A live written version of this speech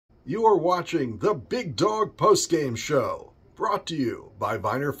You are watching the Big Dog postgame show, brought to you by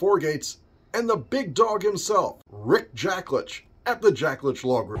Viner Foregates and the Big Dog himself, Rick Jacklich at the Jacklich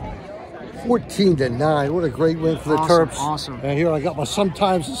Law Group. 14-9. What a great win for the Terps. Awesome. And here I got my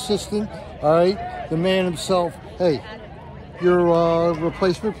sometimes assistant, all right, the man himself. Hey, your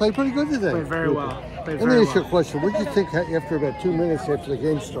replacement played pretty good today. Played very well. Let me ask you a question. What did you think after about 2 minutes after the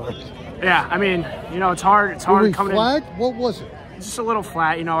game started? Yeah, I mean, you know, it's hard. It's hard coming flat? in. What was it? Just a little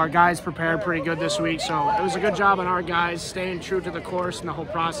flat. You know, our guys prepared pretty good this week, so it was a good job on our guys staying true to the course and the whole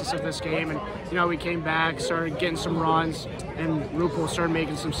process of this game. And, you know, we came back, started getting some runs, and Ruppel started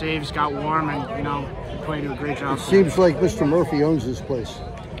making some saves, got warm, and, you know, played a great job. It seems like Mr. Murphy owns this place.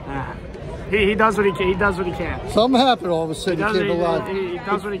 He does what he can. He does what he can. Something happened all of a sudden. He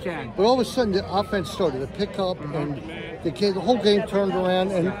does what he can. But all of a sudden, the offense started to pick up, and the whole game turned around.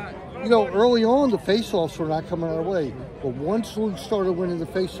 And, you know, early on, the face-offs were not coming our way. But once Luke started winning the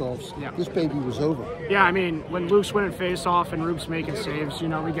face-offs, this baby was over. Yeah, I mean, when Luke's winning face-off and Rupe's making saves, you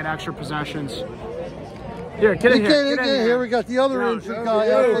know, we get extra possessions. Here, get in here. Get in here. We got the other injured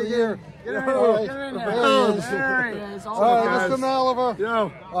guy out for the year. Get in here. There he is. All right, Mr. Malaver.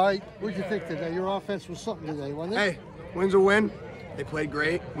 Yo. All right, what did you think today? Your offense was something today, wasn't it? Hey, win's a win. They played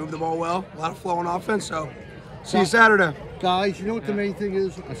great, moved the ball well, a lot of flow on offense, so see you Saturday. Guys, you know what the main thing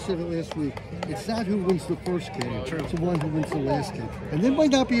is? I said it last week. It's not who wins the first game. It's the one who wins the last game. And it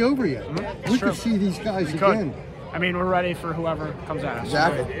might not be over yet. We could see these guys again. I mean, we're ready for whoever comes at us.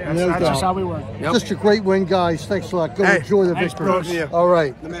 Exactly. That's just how we work. Just a great win, guys. Thanks a lot. Go enjoy the victory. Thanks for hosting you. All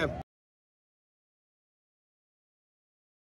right. The man.